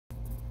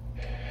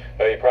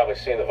Well, you've probably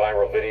seen the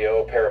viral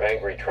video, a pair of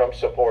angry Trump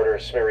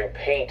supporters smearing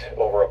paint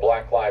over a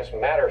Black Lives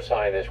Matter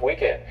sign this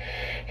weekend.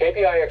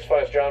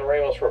 KPIX5's John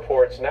Ramos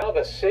reports now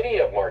the city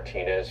of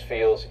Martinez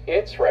feels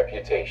its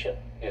reputation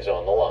is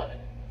on the line.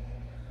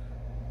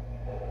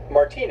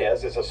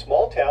 Martinez is a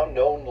small town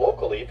known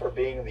locally for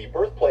being the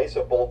birthplace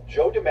of both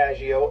Joe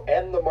DiMaggio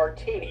and the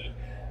Martini,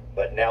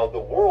 but now the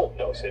world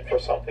knows it for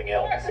something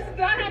else. This is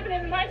not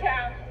happening in my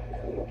town.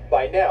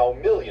 By now,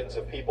 millions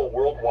of people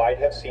worldwide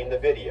have seen the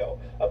video.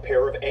 A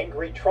pair of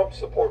angry Trump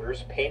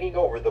supporters painting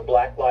over the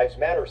Black Lives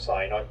Matter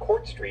sign on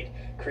Court Street,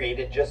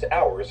 created just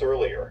hours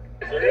earlier.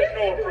 There is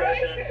no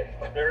oppression.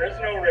 There is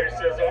no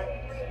racism.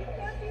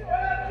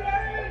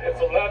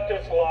 It's a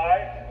leftist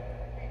lie.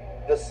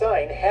 The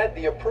sign had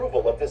the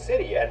approval of the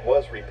city and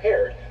was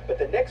repaired, but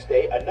the next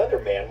day another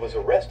man was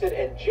arrested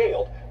and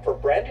jailed for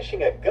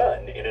brandishing a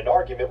gun in an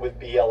argument with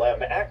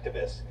BLM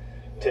activists.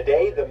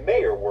 Today, the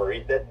mayor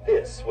worried that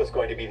this was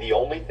going to be the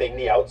only thing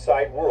the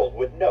outside world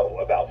would know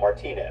about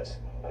Martinez.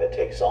 It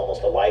takes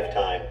almost a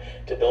lifetime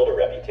to build a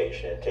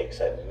reputation. It takes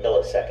a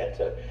millisecond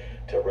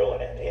to ruin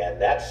it. And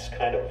that's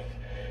kind of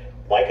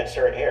my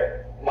concern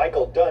here.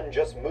 Michael Dunn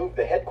just moved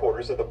the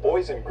headquarters of the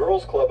Boys and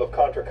Girls Club of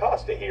Contra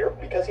Costa here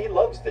because he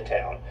loves the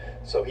town.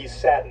 So he's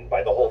saddened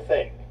by the whole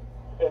thing.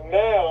 And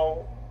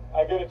now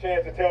I get a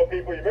chance to tell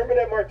people, you remember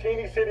that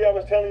Martini City I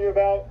was telling you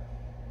about?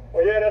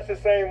 Well, yeah, that's the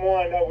same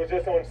one that was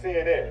just on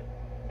CNN.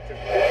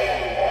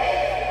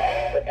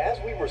 But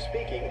as we were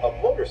speaking, a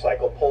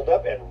motorcycle pulled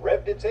up and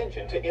revved its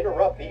engine to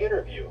interrupt the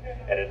interview.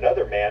 And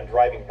another man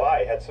driving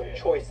by had some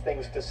choice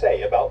things to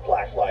say about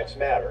Black Lives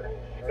Matter.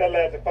 That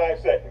lasted 5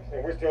 seconds,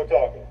 and we're still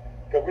talking.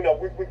 Because we know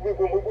we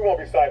won't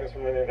be silenced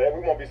from any of that.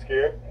 We won't be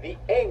scared. The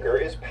anger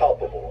is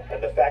palpable,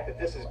 and the fact that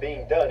this is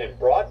being done in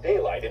broad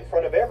daylight in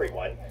front of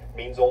everyone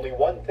means only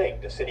one thing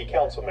to City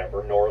Council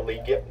member Nora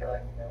Lee Gipner.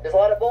 There's a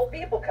lot of bold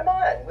people. Come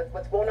on. With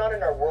what's going on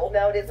in our world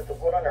nowadays, with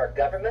what's going on in our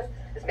government,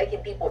 is making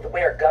people, the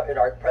way our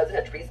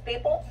president treats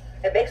people,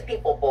 it makes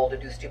people bold to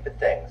do stupid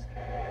things.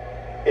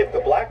 If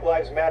the Black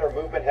Lives Matter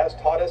movement has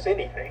taught us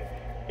anything,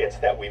 it's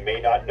that we may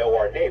not know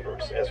our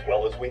neighbors as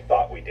well as we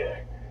thought we did.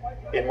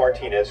 In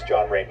Martinez,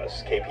 John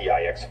Ramos,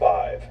 KPIX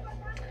 5.